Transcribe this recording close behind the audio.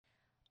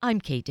I'm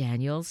Kate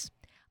Daniels.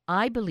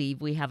 I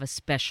believe we have a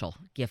special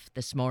gift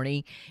this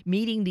morning,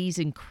 meeting these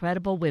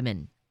incredible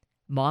women,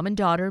 mom and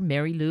daughter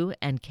Mary Lou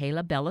and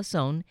Kayla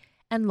Bellasone,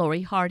 and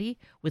Lori Hardy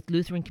with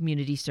Lutheran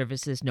Community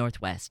Services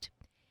Northwest.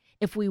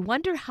 If we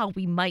wonder how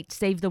we might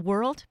save the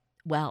world,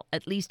 well,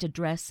 at least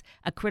address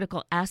a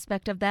critical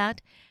aspect of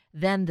that,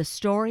 then the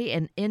story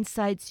and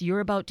insights you're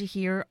about to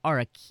hear are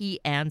a key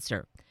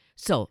answer.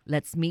 So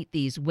let's meet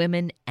these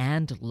women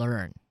and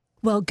learn.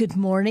 Well, good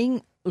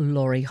morning,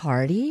 Lori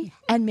Hardy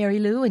and Mary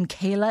Lou and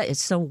Kayla.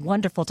 It's so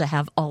wonderful to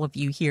have all of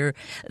you here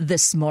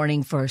this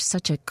morning for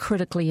such a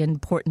critically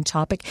important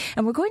topic.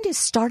 And we're going to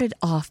start it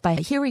off by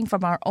hearing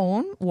from our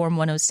own Warm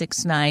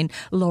 106.9,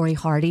 Lori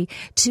Hardy,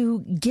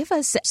 to give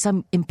us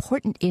some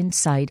important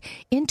insight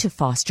into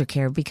foster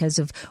care because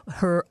of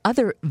her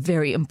other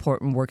very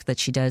important work that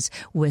she does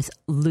with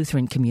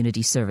Lutheran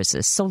Community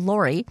Services. So,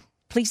 Lori,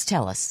 please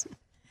tell us.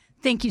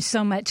 Thank you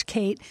so much,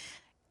 Kate.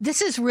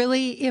 This is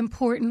really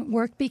important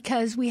work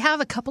because we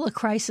have a couple of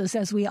crises,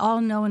 as we all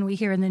know and we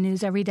hear in the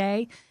news every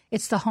day.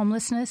 It's the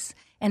homelessness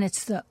and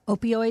it's the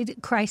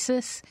opioid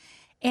crisis.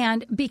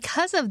 And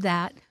because of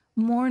that,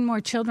 more and more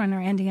children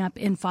are ending up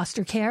in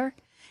foster care.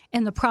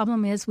 And the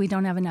problem is we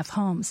don't have enough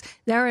homes.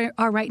 There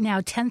are right now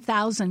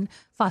 10,000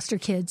 foster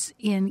kids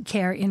in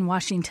care in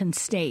Washington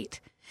state.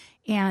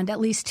 And at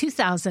least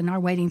 2,000 are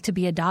waiting to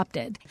be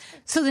adopted.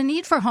 So the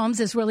need for homes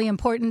is really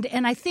important.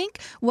 And I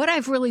think what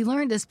I've really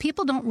learned is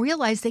people don't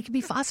realize they can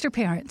be foster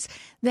parents.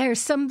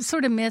 There's some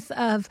sort of myth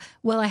of,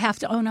 well, I have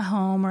to own a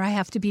home or I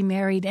have to be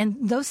married. And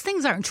those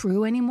things aren't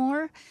true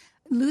anymore.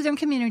 Lutheran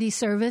Community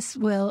Service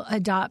will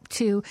adopt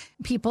to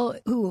people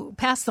who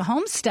pass the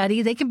home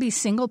study. They can be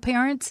single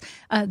parents,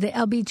 the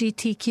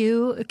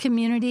LGBTQ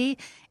community.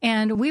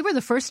 And we were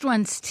the first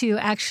ones to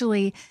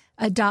actually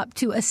adopt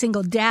to a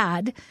single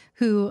dad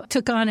who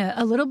took on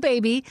a little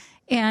baby.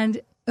 And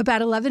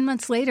about 11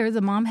 months later,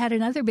 the mom had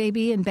another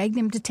baby and begged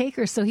him to take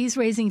her. So he's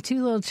raising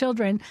two little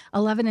children,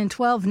 11 and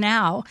 12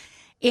 now.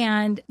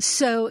 And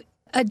so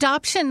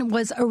adoption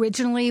was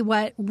originally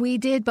what we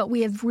did, but we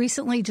have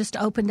recently just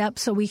opened up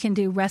so we can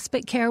do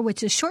respite care,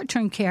 which is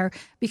short-term care,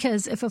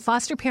 because if a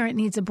foster parent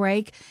needs a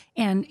break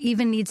and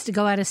even needs to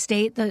go out of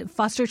state, the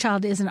foster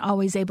child isn't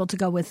always able to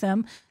go with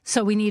them.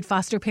 So we need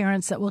foster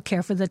parents that will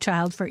care for the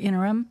child for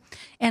interim,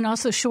 and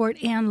also short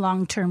and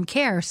long-term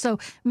care. So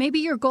maybe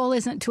your goal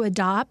isn't to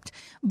adopt,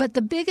 but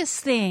the biggest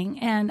thing,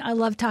 and I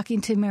love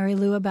talking to Mary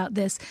Lou about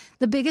this,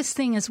 the biggest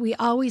thing is we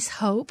always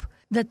hope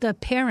that the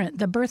parent,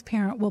 the birth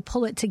parent, will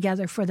pull it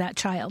together for that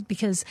child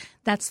because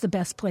that's the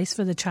best place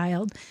for the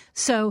child.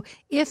 So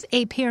if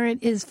a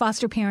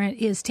foster parent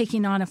is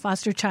taking on a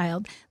foster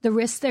child, the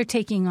risk they're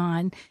taking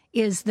on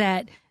is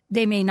that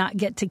they may not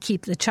get to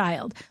keep the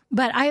child.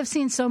 But I have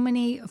seen so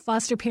many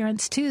foster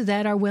parents, too,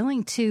 that are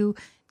willing to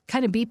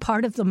kind of be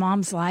part of the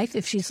mom's life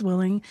if she's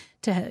willing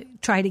to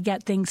try to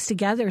get things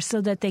together so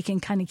that they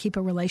can kind of keep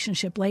a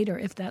relationship later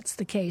if that's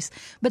the case.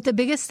 But the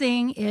biggest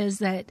thing is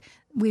that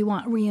we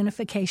want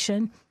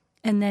reunification.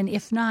 And then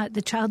if not,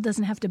 the child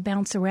doesn't have to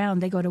bounce around.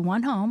 They go to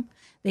one home.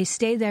 They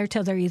stay there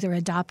till they're either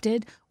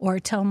adopted or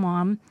till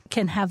mom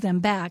can have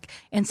them back.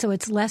 And so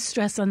it's less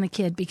stress on the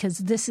kid because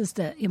this is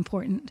the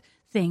important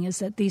thing is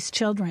that these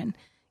children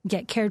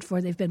get cared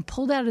for. They've been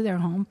pulled out of their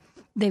home.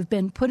 They've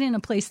been put in a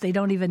place they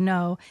don't even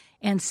know.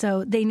 And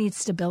so they need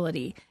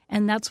stability.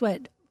 And that's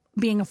what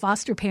being a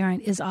foster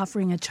parent is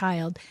offering a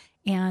child.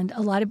 And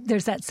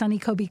there's that Sonny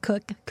Kobe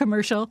Cook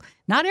commercial.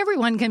 Not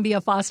everyone can be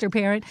a foster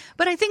parent,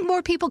 but I think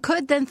more people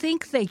could than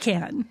think they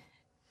can.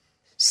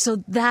 So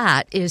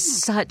that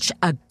is such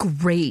a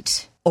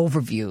great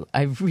overview.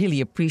 I really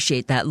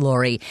appreciate that,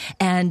 Lori.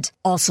 And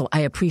also,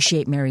 I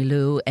appreciate Mary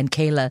Lou and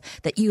Kayla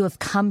that you have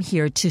come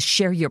here to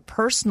share your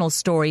personal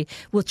story,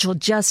 which will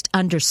just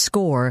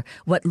underscore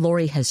what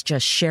Lori has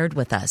just shared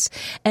with us.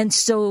 And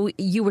so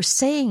you were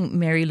saying,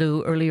 Mary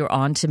Lou, earlier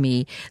on to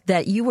me,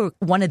 that you were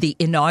one of the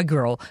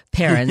inaugural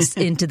parents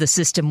into the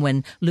system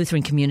when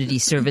Lutheran Community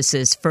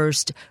Services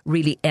first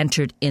really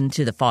entered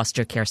into the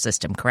foster care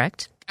system,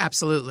 correct?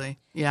 Absolutely.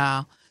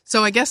 Yeah.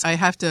 So I guess I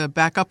have to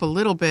back up a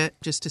little bit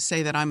just to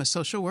say that I'm a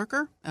social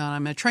worker.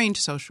 I'm a trained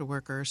social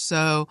worker.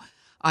 So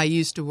I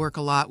used to work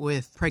a lot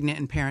with pregnant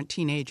and parent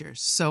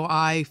teenagers. So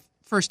I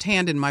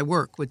firsthand in my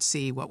work would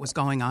see what was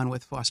going on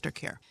with foster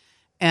care.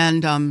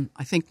 And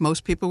I think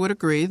most people would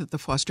agree that the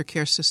foster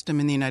care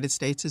system in the United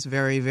States is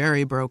very,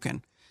 very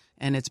broken.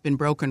 And it's been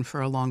broken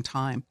for a long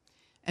time.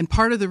 And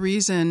part of the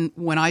reason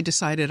when I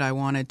decided I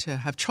wanted to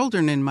have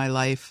children in my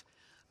life,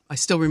 I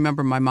still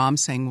remember my mom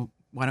saying, well,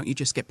 why don't you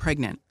just get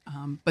pregnant?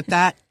 But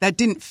that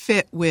didn't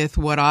fit with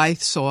what I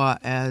saw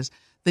as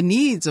the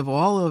needs of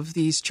all of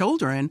these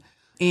children,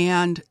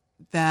 and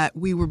that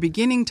we were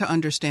beginning to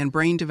understand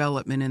brain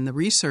development and the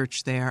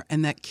research there,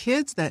 and that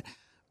kids that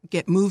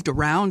get moved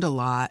around a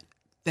lot,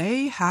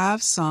 they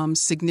have some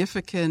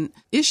significant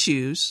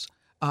issues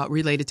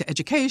related to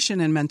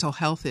education and mental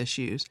health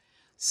issues.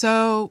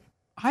 So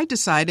I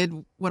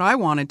decided what I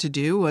wanted to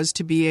do was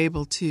to be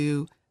able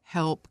to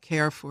help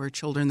care for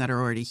children that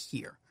are already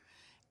here.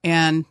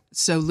 And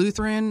so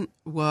Lutheran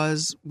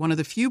was one of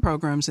the few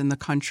programs in the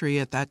country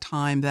at that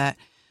time that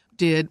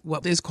did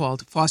what is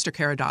called foster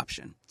care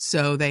adoption.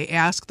 So they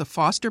asked the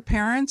foster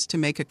parents to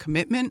make a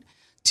commitment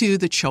to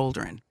the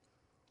children.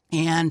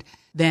 And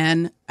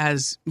then,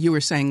 as you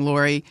were saying,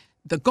 Lori,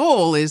 the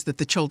goal is that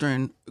the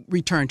children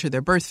return to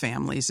their birth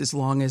families as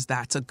long as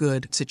that's a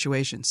good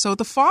situation. So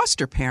the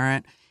foster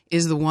parent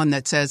is the one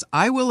that says,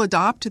 I will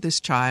adopt this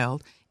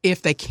child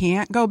if they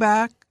can't go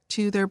back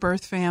to their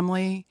birth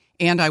family,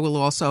 and I will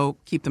also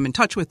keep them in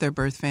touch with their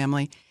birth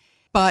family.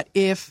 But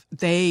if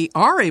they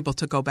are able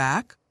to go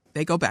back,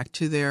 they go back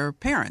to their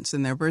parents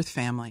and their birth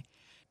family.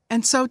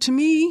 And so to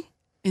me,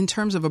 in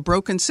terms of a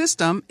broken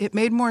system, it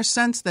made more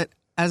sense that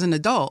as an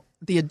adult,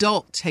 the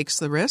adult takes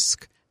the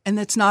risk, and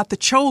it's not the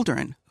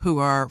children who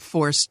are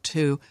forced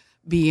to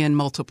be in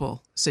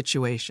multiple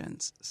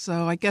situations.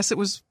 So I guess it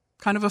was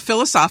kind of a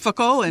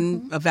philosophical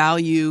and a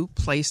value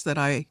place that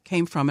I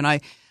came from. And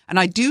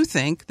I do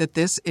think that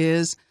this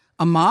is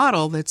a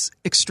model that's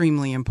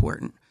extremely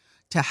important,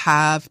 to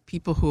have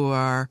people who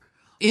are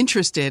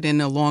interested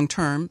in a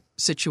long-term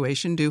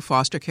situation do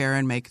foster care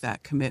and make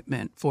that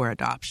commitment for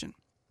adoption.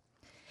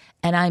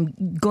 And I'm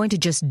going to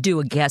just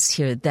do a guess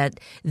here that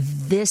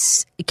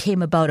this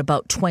came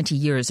about 20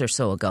 years or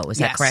so ago. Is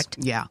that correct?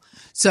 Yeah.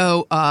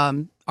 So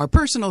our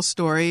personal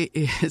story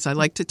is, I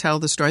like to tell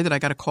the story that I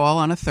got a call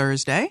on a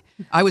Thursday.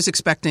 I was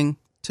expecting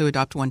to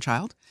adopt one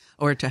child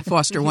or to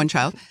foster one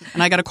child.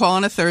 And I got a call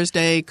on a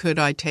Thursday. Could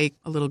I take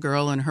a little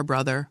girl and her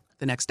brother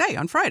the next day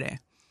on Friday?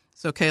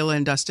 So Kayla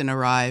and Dustin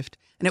arrived,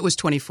 and it was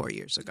 24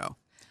 years ago.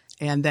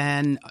 And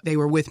then they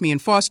were with me in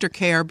foster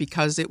care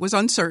because it was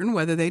uncertain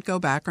whether they'd go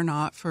back or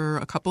not for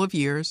a couple of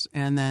years.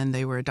 And then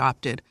they were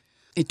adopted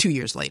 2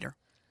 years later.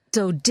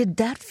 So did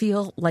that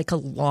feel like a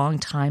long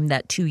time,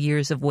 that 2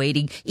 years of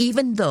waiting,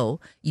 even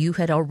though you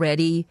had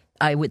already,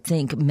 I would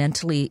think,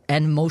 mentally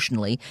and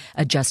emotionally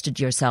adjusted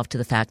yourself to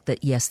the fact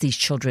that, yes, these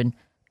children,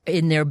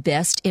 in their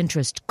best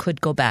interest,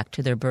 could go back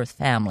to their birth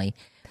family?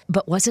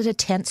 But was it a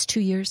tense 2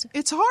 years?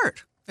 It's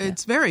hard. Yeah.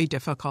 It's very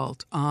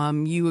difficult.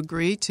 You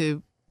agree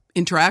to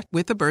interact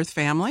with the birth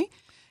family,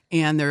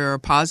 and there are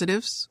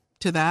positives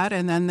to that.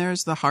 And then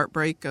there's the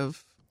heartbreak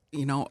of,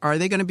 are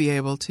they going to be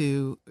able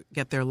to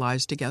get their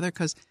lives together?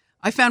 Because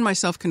I found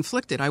myself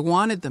conflicted. I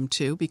wanted them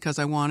to, because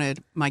I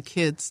wanted my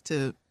kids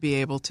to be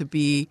able to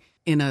be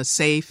in a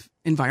safe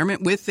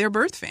environment with their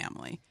birth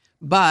family.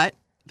 But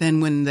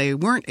then when they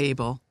weren't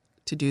able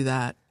to do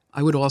that,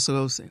 I would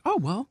also say, oh,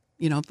 well,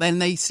 then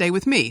they stay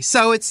with me.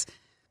 So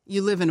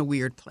you live in a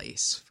weird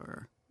place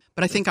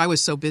But I think I was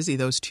so busy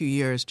those 2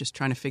 years just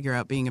trying to figure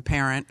out being a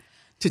parent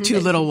to two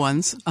little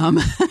ones.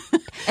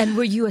 And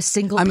were you a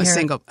single parent?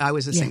 I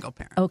was a single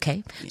parent.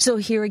 Okay. Yeah. So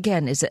here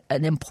again is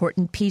an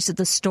important piece of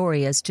the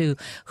story as to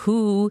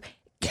who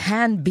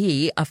can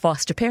be a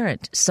foster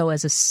parent. So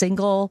as a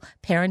single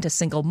parent, a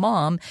single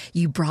mom,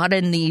 you brought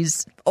in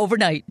these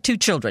overnight 2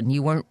 children.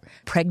 You weren't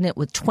pregnant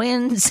with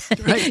twins.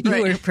 Right,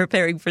 You were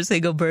preparing for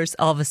single births.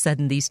 All of a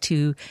sudden, these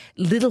 2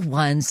 little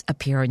ones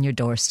appear on your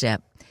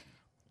doorstep.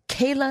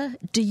 Kayla,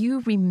 do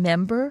you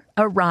remember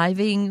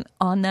arriving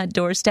on that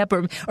doorstep?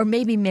 Or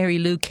maybe Mary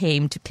Lou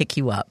came to pick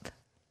you up?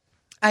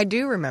 I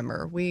do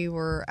remember. We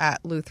were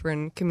at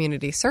Lutheran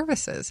Community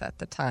Services at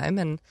the time,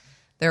 and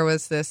there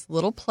was this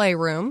little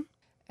playroom,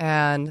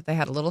 and they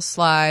had a little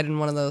slide and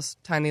one of those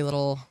tiny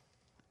little,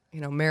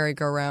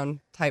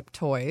 merry-go-round type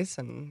toys,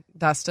 and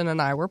Dustin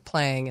and I were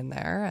playing in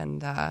there,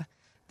 and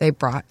they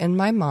brought in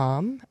my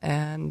mom,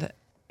 and,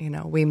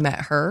 we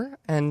met her,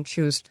 and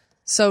she was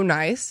so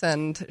nice,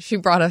 and she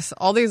brought us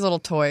all these little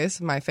toys,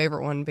 my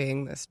favorite one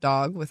being this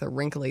dog with a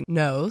wrinkly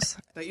nose.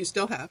 That you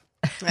still have.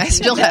 I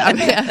still have,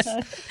 yes.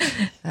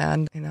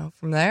 And,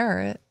 from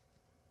there,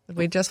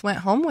 we just went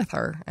home with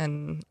her,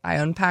 and I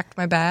unpacked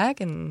my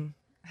bag and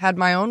had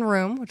my own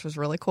room, which was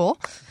really cool.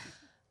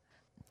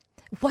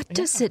 What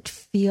does it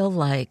feel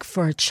like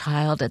for a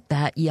child at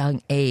that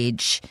young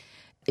age?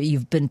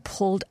 You've been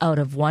pulled out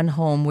of one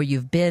home where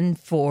you've been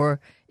for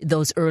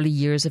those early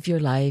years of your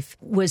life.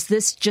 Was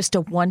this just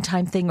a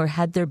one-time thing, or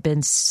had there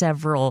been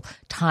several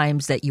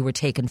times that you were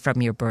taken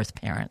from your birth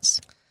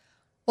parents?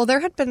 Well,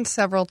 there had been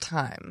several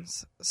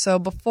times. So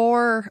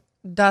before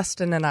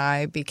Dustin and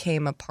I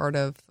became a part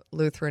of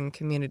Lutheran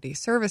Community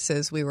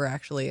Services, we were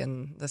actually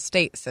in the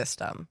state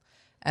system.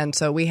 And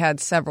so we had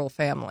several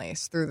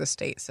families through the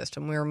state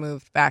system. We were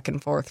moved back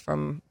and forth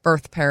from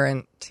birth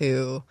parent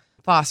to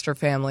foster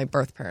family,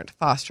 birth parent to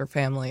foster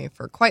family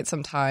for quite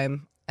some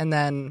time. And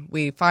then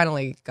we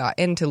finally got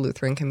into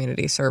Lutheran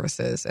Community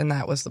Services, and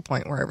that was the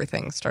point where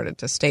everything started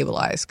to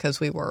stabilize because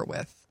we were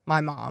with my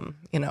mom,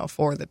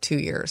 for the 2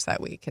 years that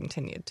we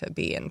continued to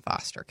be in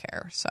foster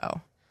care.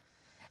 So,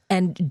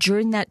 and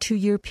during that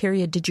 2-year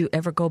period, did you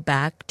ever go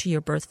back to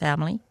your birth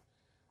family?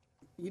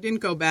 You didn't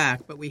go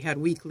back, but we had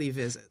weekly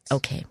visits.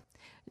 Okay.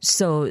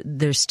 So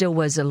there still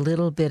was a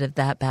little bit of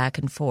that back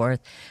and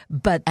forth.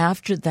 But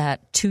after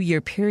that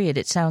 2-year period,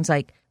 it sounds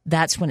like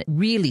that's when it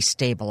really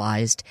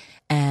stabilized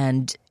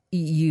and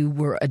you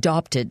were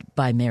adopted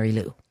by Mary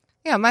Lou.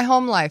 Yeah, my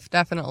home life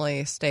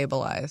definitely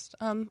stabilized.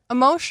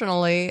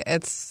 Emotionally,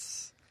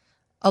 it's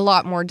a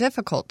lot more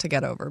difficult to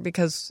get over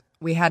because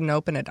we had an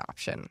open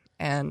adoption.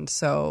 And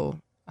so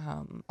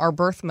our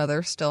birth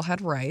mother still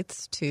had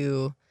rights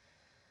to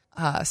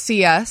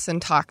see us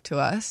and talk to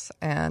us.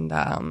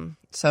 And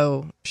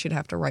so she'd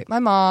have to write my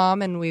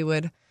mom, and we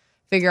would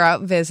figure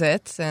out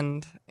visits.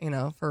 And,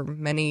 for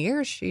many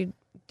years, she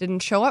didn't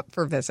show up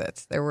for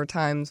visits. There were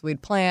times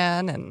we'd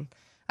plan, and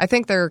I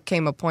think there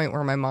came a point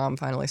where my mom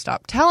finally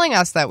stopped telling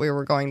us that we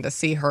were going to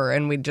see her,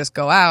 and we'd just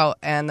go out.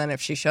 And then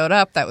if she showed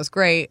up, that was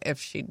great. If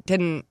she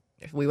didn't,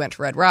 if we went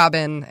to Red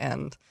Robin,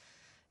 and,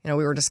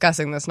 we were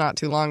discussing this not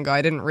too long ago.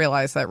 I didn't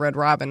realize that Red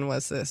Robin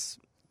was this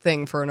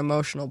thing for an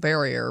emotional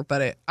barrier,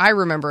 but I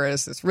remember it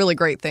as this really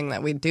great thing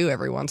that we'd do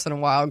every once in a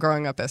while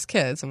growing up as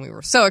kids, and we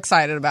were so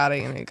excited about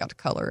it. You got to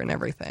color and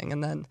everything.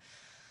 And then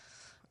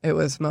it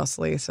was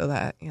mostly so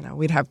that,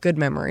 we'd have good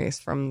memories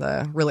from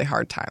the really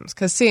hard times,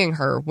 because seeing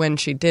her when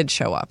she did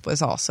show up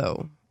was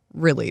also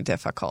really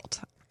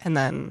difficult. And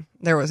then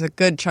there was a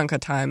good chunk of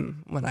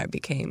time when I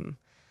became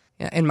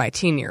in my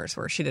teen years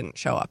where she didn't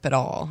show up at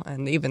all.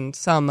 And even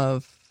some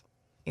of,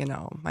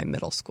 my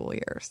middle school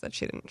years that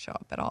she didn't show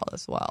up at all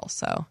as well.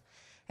 So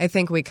I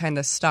think we kind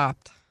of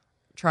stopped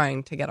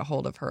trying to get a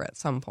hold of her at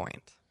some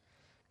point.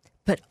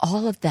 But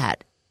all of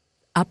that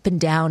up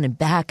and down and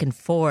back and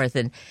forth.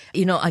 And,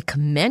 I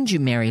commend you,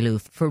 Mary Lou,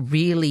 for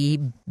really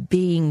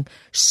being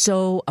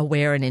so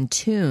aware and in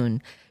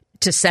tune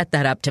to set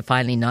that up to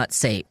finally not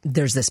say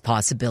there's this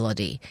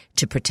possibility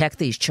to protect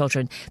these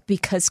children.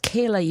 Because,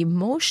 Kayla,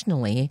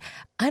 emotionally,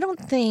 I don't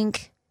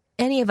think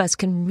any of us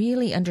can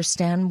really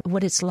understand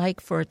what it's like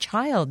for a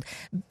child,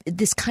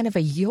 this kind of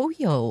a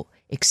yo-yo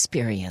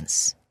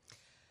experience.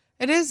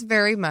 It is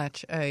very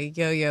much a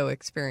yo-yo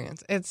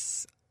experience.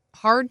 It's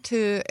hard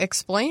to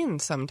explain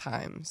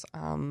sometimes.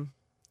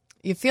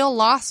 You feel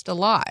lost a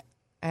lot,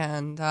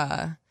 and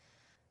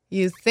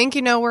you think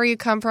you know where you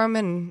come from,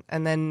 and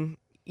then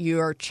you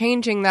are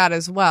changing that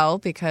as well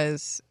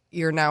because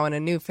you're now in a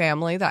new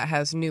family that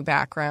has new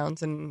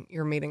backgrounds, and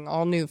you're meeting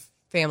all new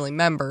family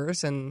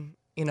members, and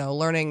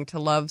learning to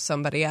love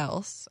somebody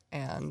else,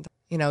 and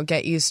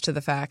get used to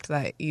the fact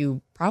that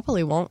you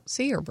probably won't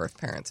see your birth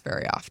parents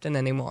very often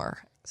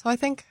anymore. So I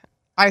think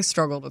I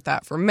struggled with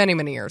that for many,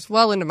 many years,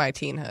 well into my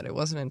teenhood. It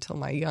wasn't until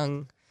my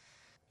young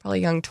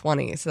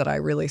 20s that I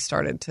really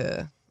started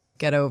to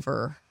get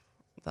over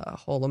the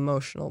whole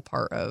emotional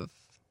part of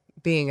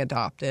being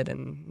adopted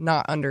and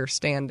not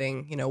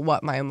understanding,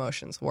 what my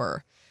emotions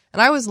were.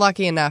 And I was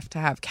lucky enough to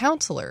have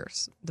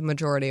counselors the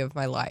majority of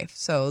my life.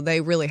 So they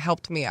really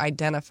helped me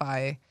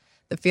identify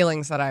the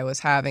feelings that I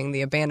was having,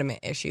 the abandonment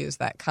issues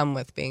that come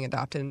with being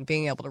adopted, and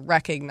being able to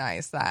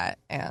recognize that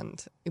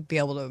and be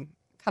able to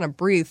kind of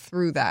breathe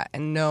through that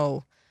and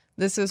know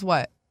this is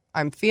what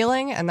I'm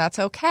feeling, and that's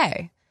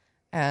okay.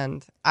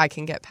 And I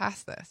can get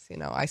past this.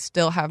 I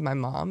still have my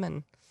mom,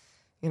 and,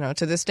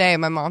 to this day,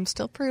 my mom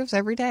still proves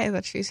every day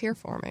that she's here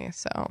for me.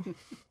 So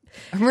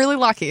I'm really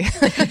lucky.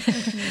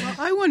 Well,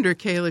 I wonder,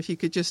 Kayla, if you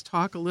could just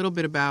talk a little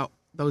bit about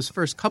those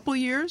first couple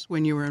years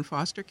when you were in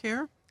foster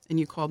care and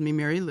you called me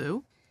Mary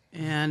Lou,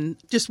 and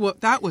just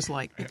what that was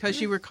like, because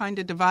you were kind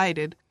of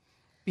divided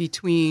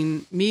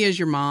between me as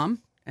your mom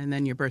and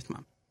then your birth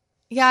mom.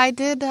 Yeah, I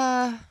did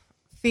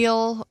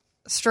feel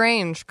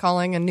strange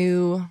calling a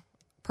new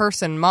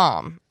person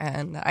mom.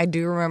 And I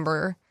do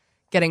remember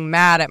getting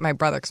mad at my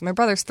brother, because my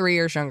brother's 3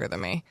 years younger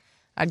than me.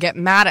 I'd get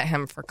mad at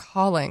him for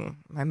calling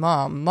my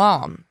mom.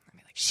 I'd be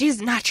like,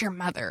 she's not your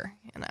mother,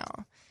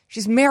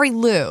 She's Mary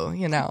Lou,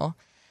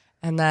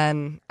 And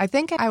then I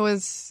think I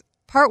was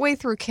partway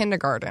through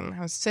kindergarten.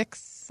 I was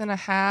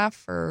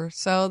 6.5 or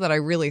so that I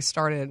really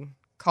started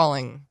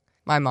calling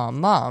my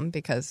mom,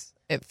 because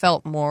it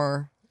felt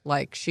more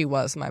like she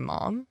was my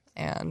mom.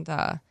 And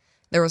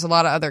there was a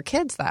lot of other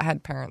kids that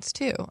had parents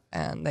too,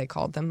 and they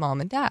called them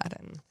mom and dad.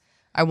 And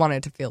I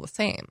wanted to feel the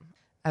same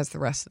as the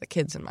rest of the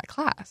kids in my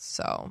class.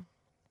 So,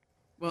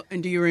 well,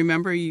 and do you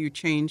remember you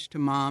changed to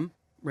mom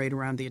right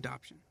around the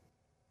adoption?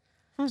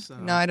 So,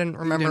 no, I didn't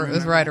remember. It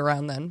was right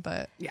around then,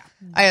 but yeah,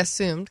 I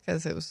assumed,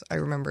 because I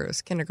remember it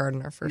was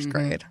kindergarten or first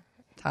grade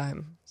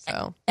time.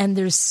 So, and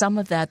there's some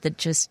of that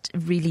just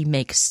really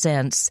makes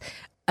sense.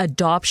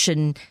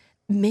 Adoption,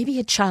 maybe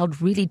a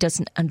child really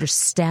doesn't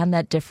understand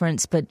that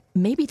difference, but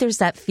maybe there's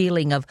that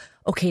feeling of,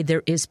 okay,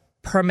 there is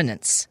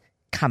permanence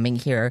coming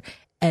here,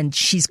 and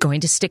she's going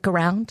to stick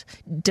around.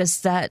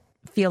 Does that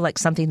feel like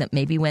something that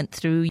maybe went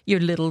through your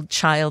little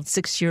child,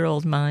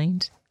 6-year-old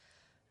mind?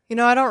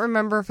 I don't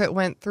remember if it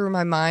went through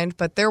my mind,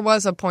 but there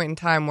was a point in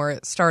time where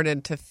it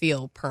started to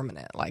feel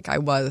permanent, like I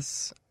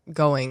was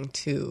going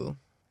to,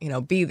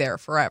 be there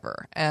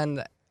forever.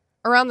 And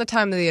around the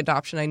time of the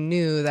adoption, I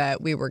knew that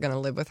we were going to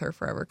live with her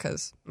forever,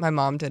 because my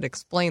mom did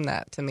explain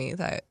that to me,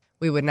 that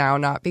we would now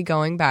not be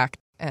going back.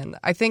 And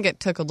I think it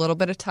took a little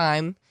bit of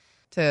time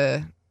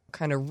to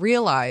kind of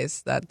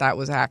realize that that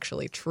was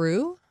actually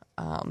true.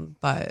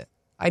 But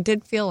I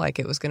did feel like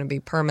it was going to be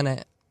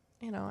permanent,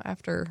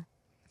 after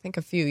I think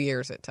a few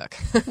years it took.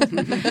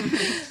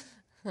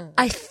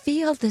 I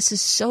feel this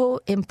is so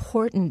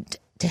important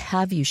to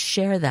have you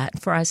share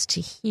that, for us to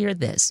hear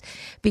this,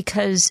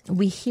 because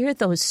we hear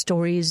those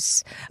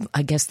stories,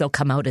 I guess they'll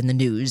come out in the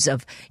news,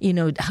 of,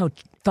 how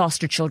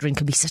foster children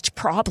can be such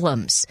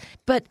problems.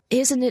 But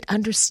isn't it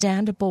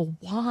understandable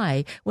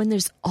why, when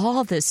there's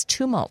all this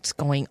tumult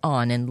going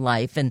on in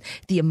life and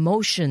the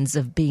emotions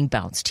of being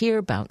bounced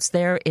here, bounced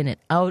there, in and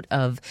out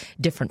of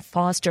different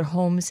foster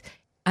homes,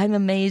 I'm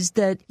amazed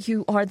that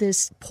you are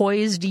this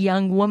poised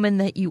young woman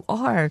that you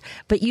are.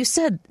 But you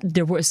said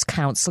there was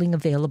counseling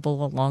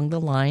available along the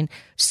line.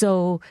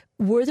 So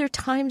were there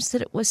times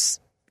that it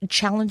was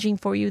challenging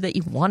for you, that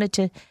you wanted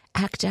to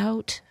act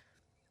out?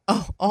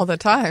 Oh, all the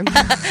time.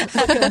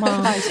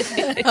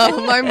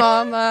 My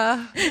mom,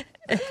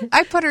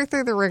 I put her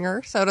through the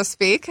ringer, so to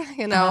speak.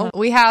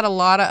 We had a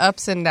lot of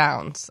ups and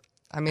downs.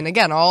 I mean,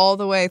 again, all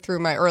the way through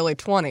my early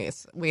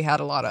 20s, we had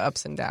a lot of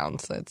ups and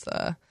downs. It's,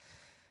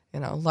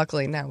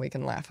 luckily now we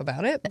can laugh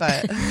about it,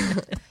 but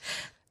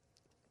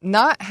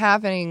not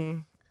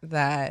having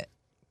that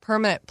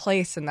permanent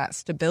place and that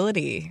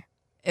stability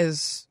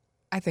is,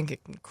 I think,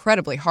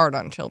 incredibly hard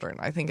on children.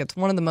 I think it's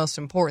one of the most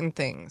important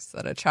things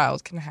that a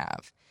child can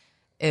have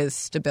is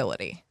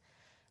stability.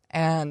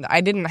 And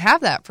I didn't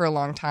have that for a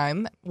long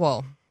time.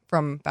 Well,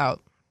 from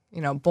about,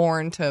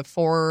 born to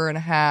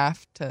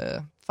 4.5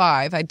 to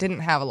 5, I didn't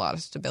have a lot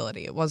of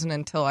stability. It wasn't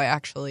until I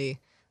actually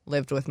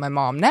lived with my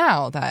mom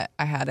now that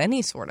I had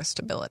any sort of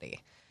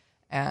stability.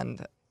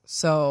 And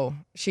so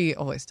she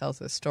always tells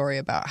this story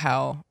about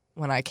how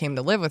when I came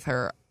to live with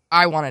her,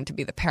 I wanted to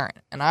be the parent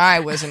and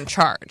I was in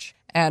charge.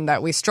 And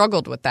we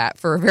struggled with that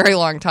for a very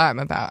long time,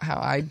 about how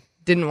I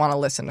didn't want to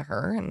listen to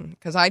her. And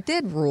because I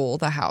did rule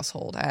the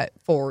household at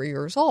 4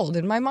 years old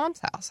in my mom's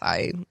house.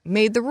 I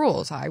made the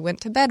rules. I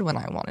went to bed when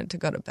I wanted to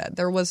go to bed.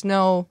 There was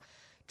no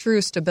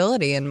true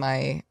stability in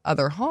my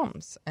other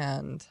homes.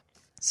 And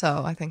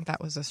so I think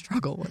that was a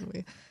struggle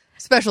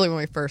especially when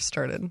we first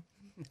started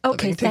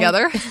living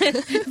together.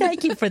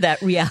 Thank you for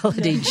that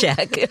reality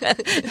check.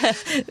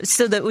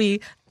 So that we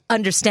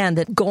understand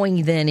that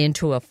going then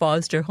into a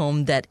foster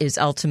home that is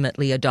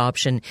ultimately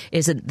adoption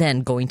isn't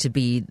then going to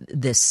be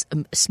this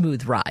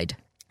smooth ride.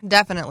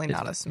 Definitely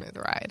not a smooth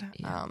ride.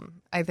 Yeah.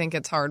 I think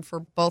it's hard for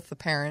both the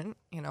parent,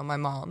 my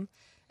mom,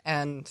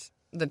 and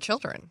the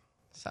children.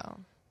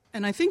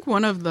 And I think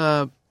one of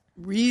the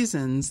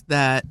reasons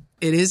that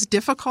it is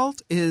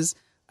difficult is,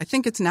 I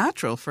think it's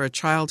natural for a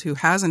child who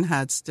hasn't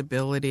had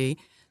stability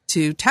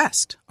to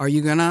test. Are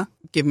you going to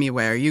give me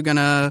away? Are you going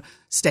to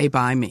stay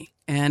by me?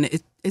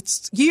 And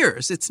it's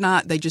years. It's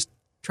not, they just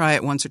try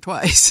it once or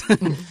twice.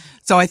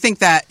 So I think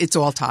that it's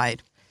all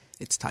tied.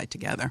 It's tied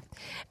together.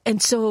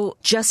 And so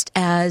just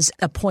as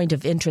a point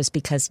of interest,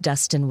 because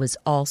Dustin was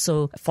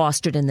also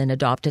fostered and then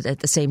adopted at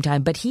the same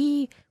time, but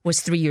he was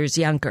 3 years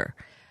younger.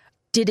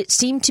 Did it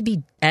seem to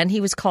be, and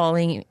he was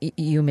calling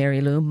you, Mary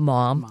Lou,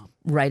 Mom,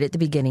 right at the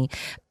beginning.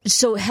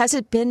 So has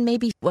it been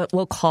maybe what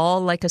we'll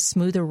call like a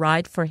smoother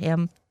ride for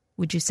him,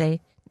 would you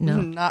say?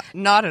 No.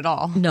 Not at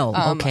all. No,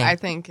 okay. I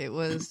think it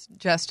was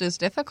just as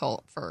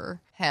difficult for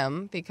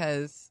him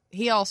because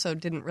he also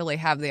didn't really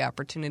have the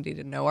opportunity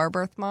to know our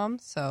birth mom.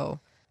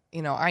 So,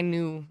 I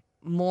knew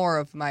more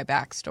of my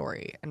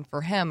backstory. And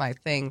for him, I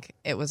think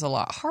it was a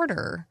lot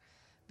harder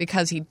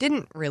because he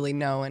didn't really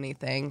know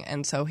anything.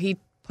 And so he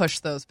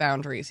pushed those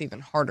boundaries even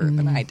harder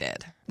than I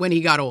did. When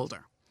he got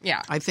older.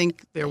 Yeah. I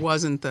think it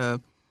wasn't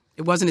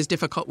as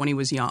difficult when he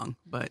was young,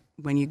 but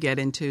when you get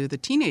into the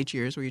teenage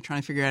years where you're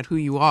trying to figure out who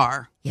you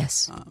are.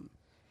 Yes.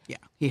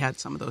 He had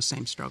some of those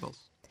same struggles.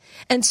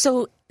 And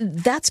so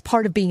that's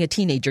part of being a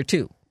teenager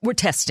too. We're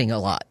testing a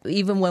lot,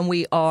 even when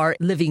we are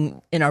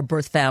living in our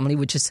birth family,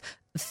 which is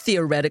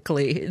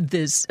theoretically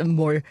this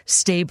more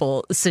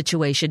stable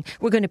situation.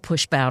 We're going to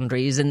push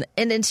boundaries. And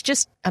it's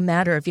just a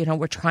matter of,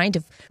 we're trying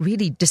to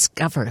really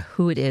discover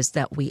who it is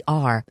that we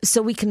are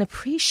so we can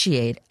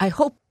appreciate. I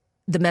hope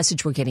the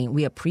message we're getting,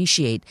 we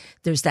appreciate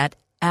there's that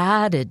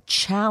added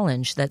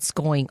challenge that's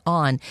going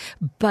on.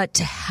 But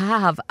to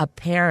have a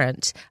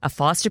parent, a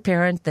foster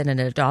parent, then an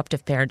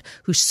adoptive parent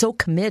who's so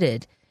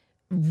committed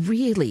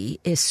really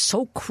is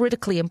so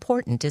critically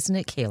important, isn't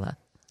it, Kayla?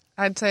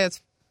 I'd say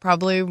it's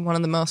probably one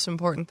of the most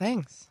important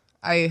things.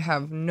 I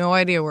have no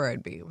idea where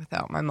I'd be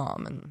without my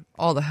mom and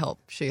all the help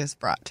she has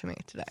brought to me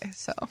today.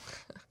 So,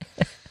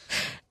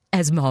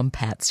 as Mom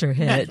pats her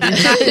head,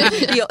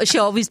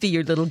 she'll always be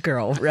your little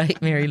girl,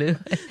 right, Mary Lou?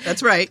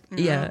 That's right.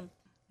 Yeah.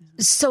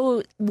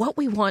 So what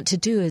we want to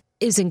do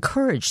is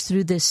encourage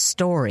through this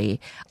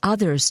story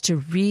others to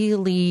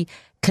really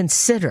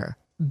consider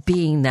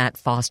being that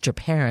foster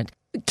parent.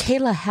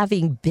 Kayla,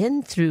 having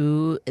been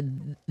through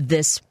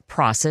this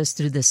process,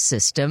 through this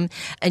system,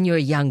 and you're a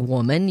young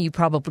woman, you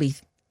probably,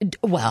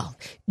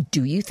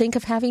 do you think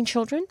of having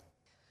children?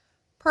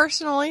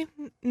 Personally,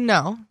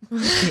 no.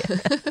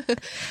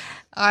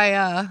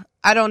 I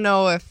don't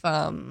know if,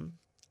 I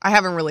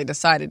haven't really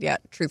decided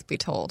yet, truth be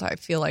told. I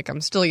feel like I'm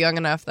still young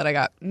enough that I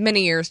got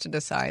many years to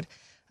decide.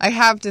 I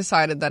have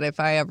decided that if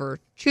I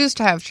ever choose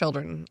to have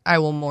children, I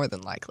will more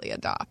than likely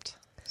adopt,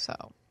 so...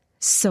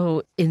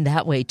 So in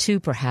that way, too,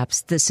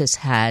 perhaps this has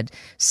had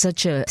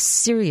such a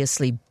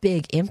seriously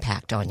big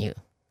impact on you.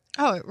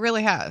 Oh, it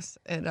really has.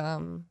 It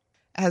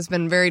has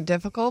been very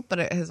difficult, but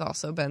it has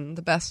also been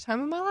the best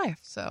time of my life.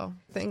 So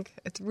I think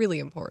it's really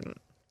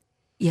important.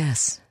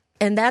 Yes.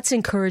 And that's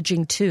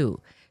encouraging, too,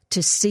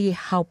 to see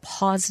how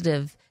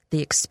positive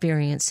the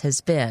experience has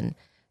been,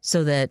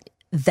 so that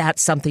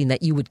that's something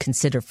that you would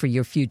consider for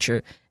your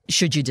future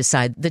should you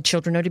decide the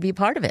children are to be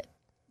part of it.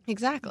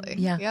 Exactly.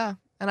 Yeah.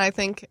 And I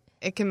think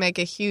it can make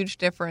a huge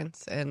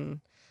difference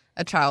in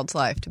a child's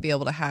life to be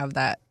able to have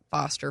that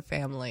foster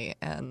family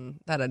and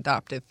that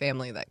adoptive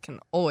family that can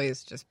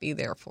always just be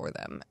there for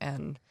them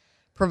and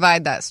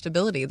provide that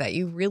stability that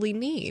you really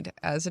need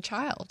as a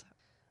child.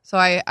 So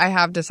I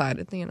have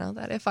decided,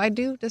 that if I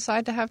do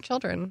decide to have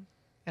children,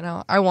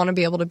 I want to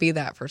be able to be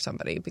that for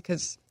somebody,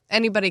 because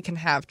anybody can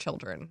have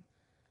children.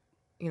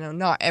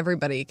 Not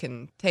everybody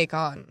can take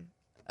on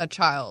a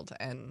child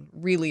and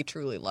really,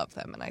 truly love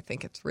them. And I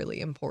think it's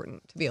really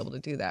important to be able to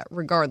do that,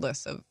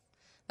 regardless of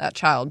that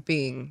child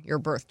being your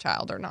birth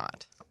child or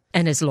not.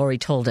 And as Lori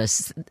told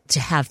us, to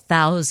have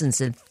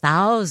thousands and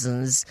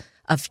thousands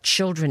of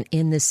children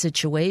in this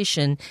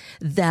situation,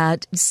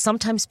 that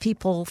sometimes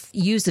people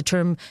use the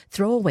term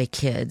throwaway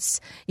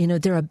kids.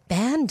 They're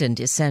abandoned,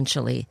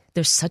 essentially.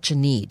 There's such a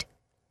need.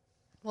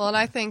 Well, and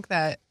I think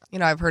that,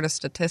 I've heard a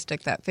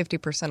statistic that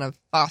 50% of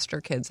foster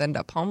kids end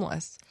up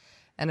homeless.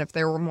 And if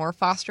there were more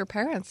foster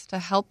parents to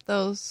help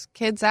those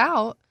kids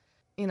out,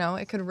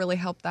 it could really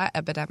help that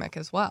epidemic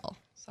as well.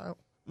 So,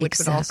 which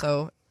would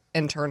also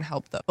in turn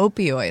help the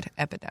opioid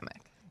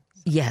epidemic.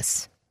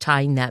 Yes,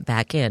 tying that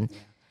back in.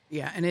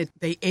 Yeah, and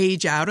they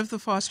age out of the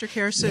foster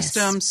care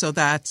system, Yes. so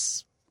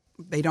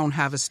they don't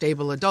have a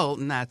stable adult,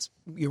 and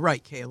you're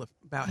right, Kayla,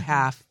 about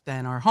half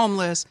then are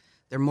homeless.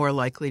 They're more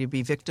likely to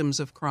be victims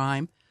of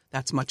crime.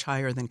 That's much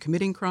higher than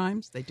committing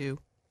crimes. They do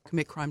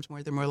commit crimes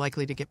more. They're more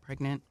likely to get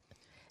pregnant.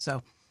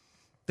 So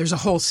there's a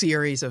whole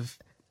series of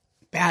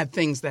bad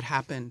things that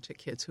happen to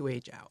kids who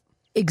age out.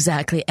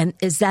 Exactly. And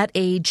is that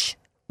age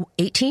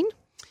 18?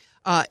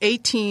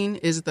 18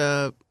 is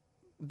the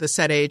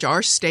set age.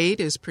 Our state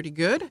is pretty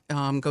good,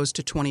 goes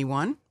to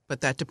 21,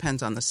 but that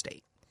depends on the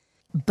state.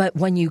 But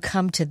when you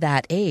come to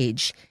that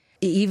age,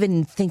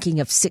 even thinking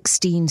of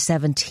 16,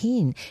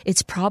 17,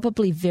 it's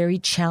probably very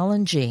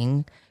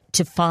challenging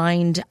to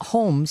find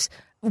homes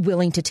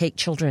willing to take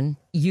children,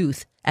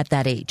 youth, at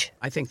that age.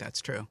 I think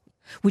that's true.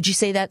 Would you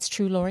say that's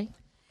true, Lori?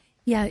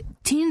 Yeah,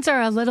 teens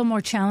are a little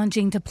more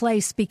challenging to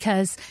place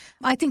because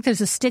I think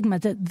there's a stigma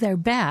that they're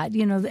bad.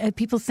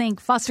 People think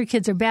foster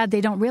kids are bad.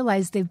 They don't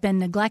realize they've been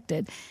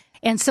neglected.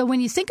 And so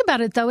when you think about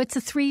it, though, it's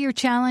a 3-year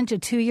challenge, a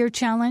 2-year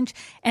challenge,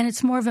 and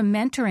it's more of a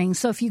mentoring.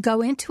 So if you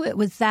go into it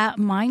with that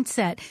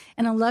mindset,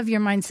 and I love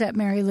your mindset,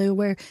 Mary Lou,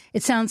 where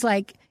it sounds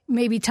like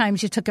maybe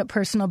times you took it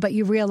personal, but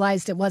you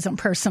realized it wasn't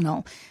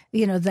personal,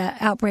 the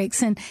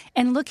outbreaks, and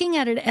looking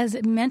at it as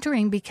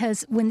mentoring,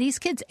 because when these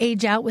kids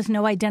age out with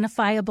no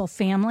identifiable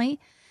family,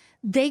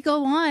 they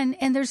go on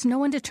and there's no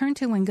one to turn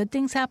to when good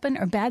things happen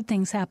or bad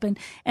things happen.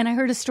 And I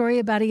heard a story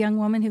about a young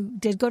woman who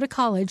did go to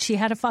college. She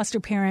had a foster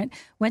parent,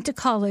 went to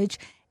college,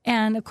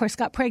 and of course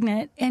got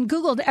pregnant and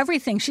Googled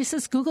everything. She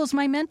says, Google's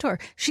my mentor.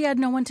 She had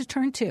no one to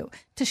turn to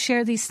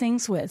share these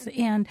things with.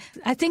 And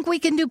I think we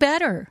can do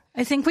better.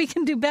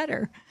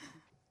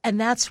 And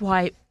that's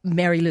why,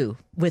 Mary Lou,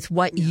 with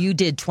what you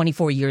did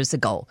 24 years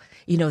ago,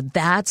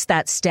 that's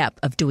that step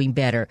of doing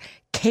better.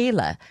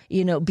 Kayla,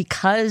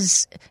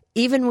 because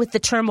even with the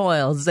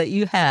turmoils that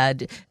you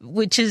had,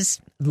 which is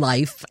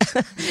life,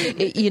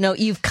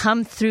 you've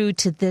come through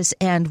to this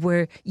end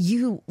where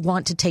you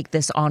want to take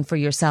this on for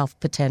yourself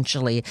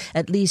potentially.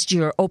 At least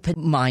you're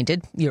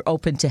open-minded. You're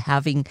open to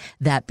having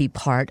that be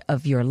part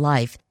of your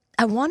life.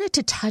 I wanted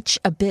to touch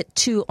a bit,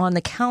 too, on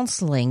the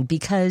counseling,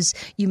 because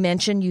you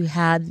mentioned you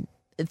had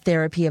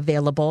therapy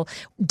available.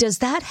 Does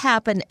that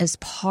happen as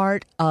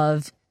part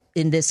of,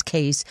 in this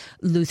case,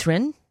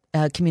 Lutheran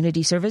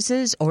Community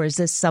Services, or is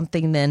this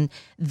something then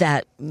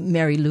that,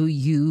 Mary Lou,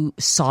 you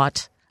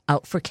sought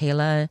out for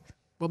Kayla?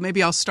 Well,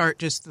 maybe I'll start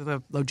just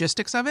the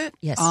logistics of it.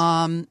 Yes.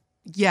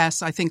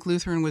 Yes, I think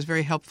Lutheran was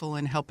very helpful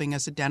in helping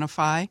us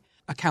identify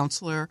a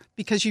counselor,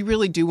 because you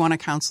really do want a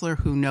counselor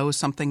who knows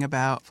something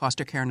about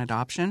foster care and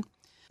adoption.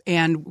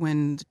 And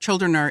when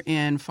children are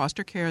in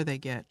foster care, they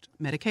get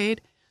Medicaid.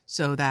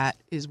 So that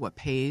is what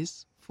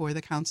pays for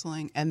the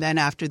counseling. And then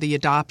after the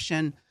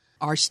adoption,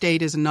 our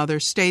state is another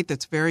state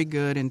that's very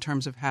good in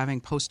terms of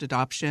having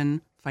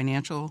post-adoption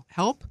financial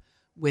help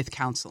with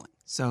counseling.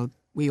 So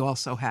we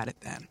also had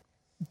it then.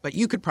 But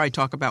you could probably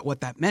talk about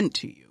what that meant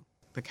to you,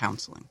 the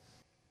counseling.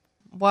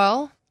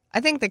 Well, I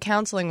think the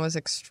counseling was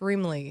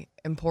extremely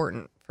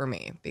important for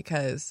me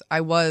because I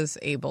was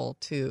able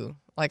to,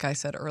 like I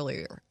said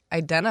earlier,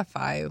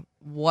 identify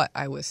what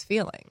I was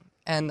feeling.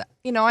 And,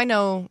 I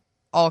know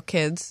all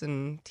kids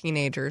and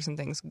teenagers and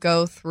things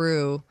go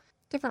through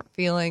different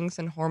feelings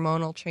and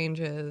hormonal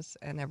changes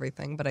and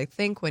everything. But I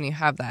think when you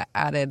have that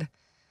added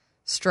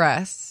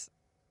stress,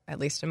 at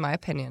least in my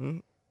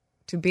opinion,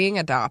 to being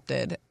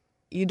adopted,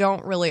 you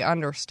don't really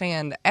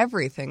understand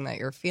everything that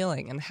you're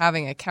feeling. And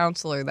having a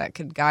counselor that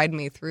could guide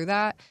me through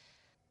that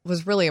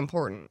was really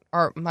important.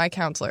 My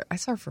counselor, I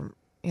saw her from,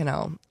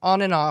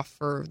 on and off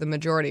for the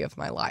majority of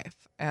my life.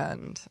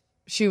 And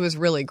she was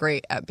really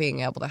great at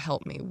being able to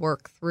help me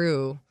work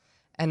through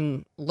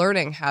and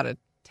learning how to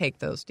take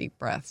those deep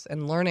breaths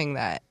and learning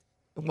that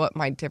what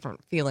my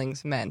different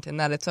feelings meant and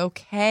that it's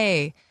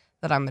okay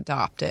that I'm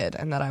adopted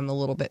and that I'm a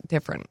little bit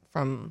different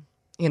from,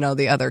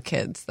 the other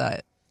kids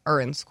that are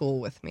in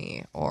school with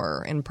me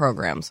or in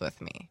programs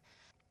with me.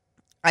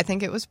 I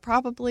think it was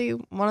probably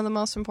one of the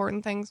most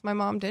important things my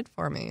mom did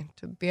for me,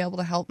 to be able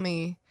to help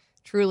me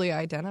truly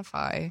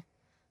identify,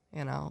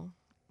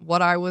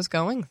 what I was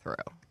going through.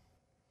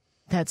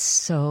 That's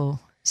so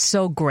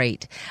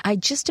great. I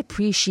just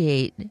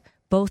appreciate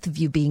both of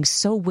you being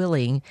so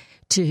willing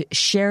to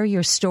share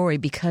your story,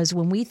 because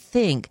when we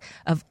think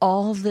of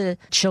all the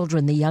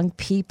children, the young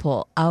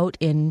people out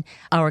in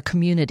our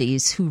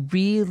communities who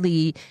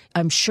really,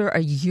 I'm sure, are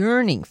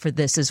yearning for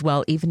this as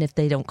well, even if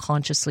they don't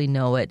consciously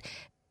know it,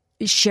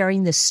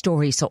 sharing this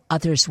story so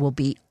others will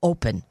be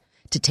open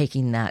to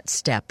taking that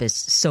step is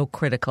so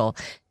critical.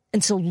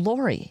 And so,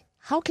 Lori,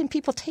 how can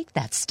people take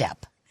that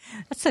step?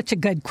 That's such a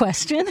good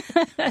question.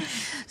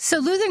 So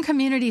Lutheran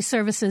Community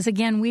Services,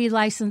 again, we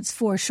license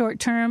for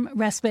short-term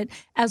respite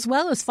as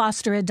well as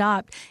foster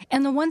adopt.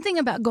 And the one thing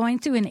about going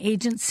through an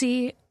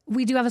agency,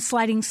 we do have a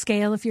sliding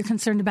scale if you're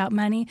concerned about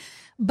money.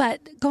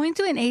 But going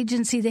through an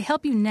agency, they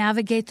help you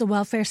navigate the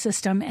welfare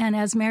system. And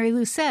as Mary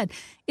Lou said,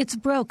 it's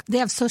broke. They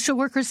have social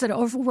workers that are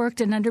overworked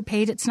and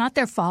underpaid. It's not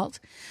their fault,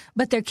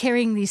 but they're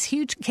carrying these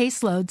huge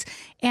caseloads.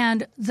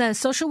 And the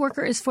social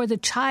worker is for the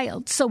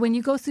child. So when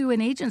you go through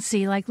an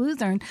agency like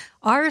Lutheran,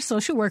 our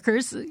social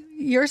workers,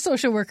 your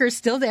social workers,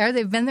 still there.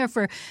 They've been there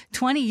for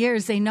 20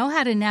 years. They know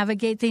how to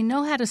navigate. They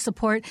know how to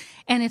support.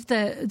 And if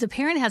the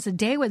parent has a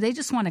day where they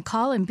just want to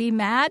call and be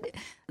mad,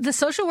 the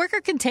social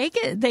worker can take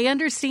it. They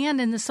understand,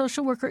 and the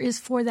social worker is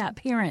for that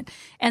parent.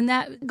 And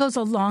that goes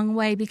a long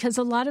way, because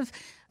a lot of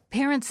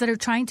parents that are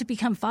trying to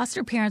become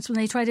foster parents, when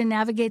they try to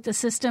navigate the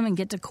system and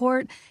get to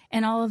court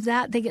and all of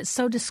that, they get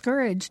so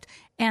discouraged.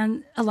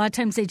 And a lot of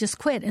times they just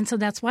quit. And so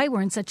that's why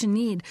we're in such a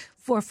need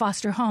for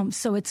foster homes.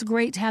 So it's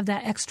great to have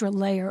that extra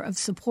layer of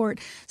support.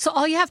 So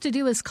all you have to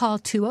do is call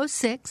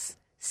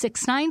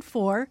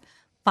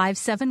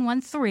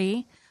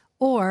 206-694-5713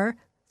 or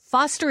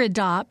foster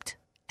adopt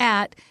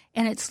at,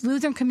 and it's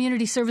Lutheran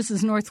Community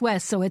Services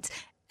Northwest. So it's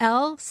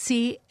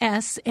lcsnw.org,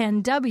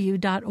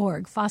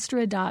 foster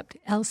adopt,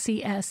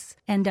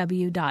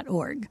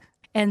 lcsnw.org.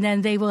 And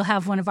then they will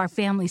have one of our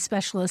family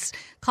specialists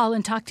call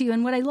and talk to you.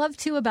 And what I love,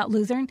 too, about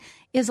Lutheran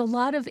is a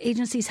lot of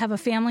agencies have a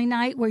family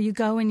night where you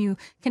go and you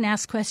can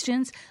ask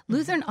questions.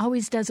 Lutheran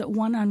always does it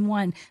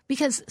one-on-one,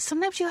 because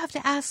sometimes you have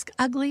to ask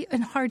ugly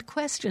and hard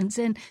questions,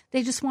 and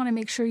they just want to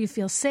make sure you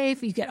feel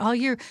safe, you get all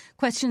your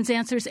questions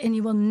answered, and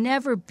you will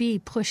never be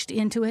pushed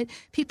into it.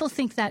 People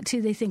think that,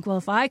 too. They think, well,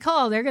 if I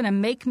call, they're going to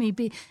make me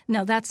be.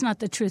 No, that's not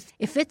the truth.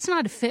 If it's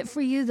not a fit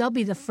for you, they'll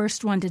be the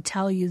first one to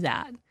tell you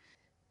that.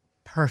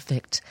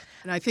 Perfect.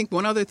 And I think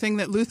one other thing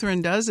that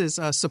Lutheran does is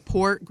a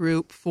support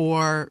group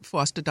for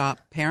foster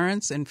adopt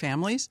parents and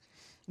families,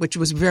 which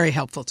was very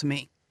helpful to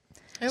me.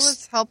 It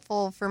was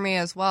helpful for me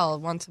as well.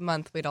 Once a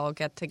month, we'd all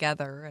get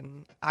together,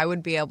 and I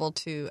would be able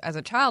to, as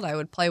a child, I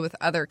would play with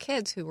other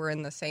kids who were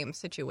in the same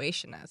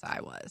situation as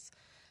I was.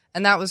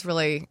 And that was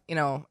really,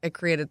 it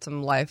created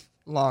some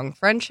lifelong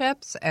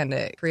friendships, and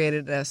it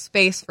created a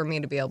space for me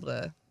to be able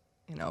to,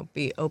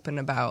 be open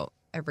about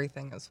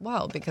everything as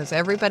well, because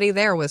everybody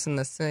there was in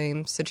the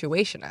same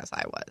situation as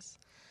I was.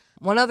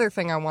 One other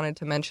thing I wanted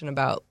to mention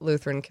about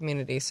Lutheran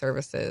Community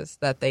Services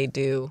that they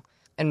do,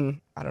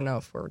 and I don't know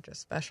if we're just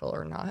special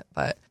or not,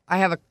 but I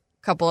have a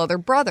couple other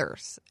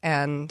brothers,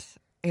 and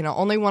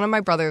only one of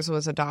my brothers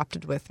was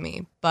adopted with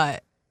me,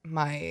 but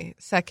my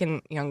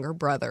second younger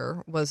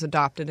brother was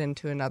adopted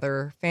into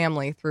another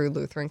family through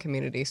Lutheran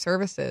Community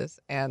Services,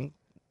 and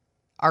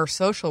our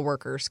social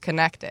workers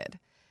connected.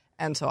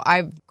 And so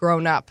I've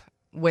grown up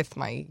with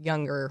my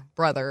younger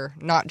brother,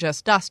 not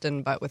just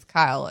Dustin, but with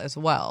Kyle as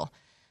well.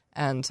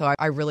 And so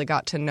I really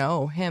got to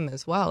know him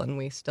as well, and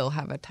we still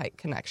have a tight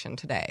connection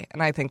today.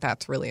 And I think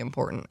that's really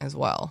important as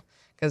well,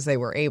 because they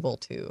were able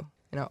to,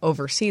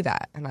 oversee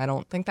that. And I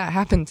don't think that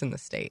happens in the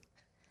state.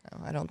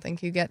 I don't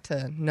think you get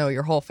to know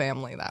your whole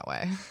family that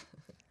way.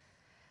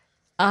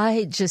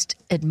 I just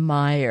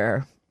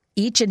admire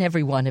each and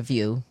every one of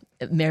you,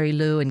 Mary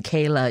Lou and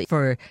Kayla,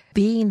 for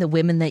being the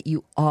women that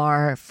you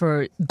are,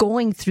 for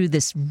going through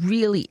this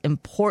really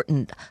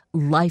important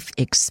life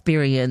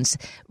experience,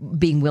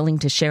 being willing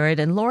to share it,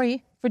 and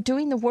Lori, for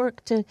doing the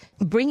work to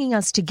bringing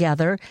us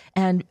together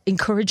and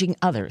encouraging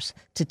others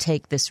to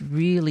take this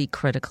really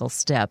critical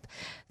step.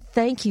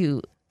 Thank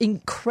you,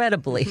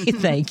 incredibly,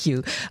 thank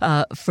you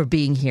for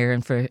being here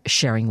and for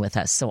sharing with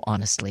us so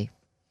honestly.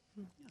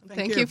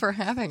 Thank you for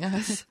having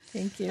us.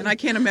 Thank you. And I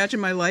can't imagine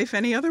my life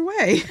any other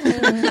way.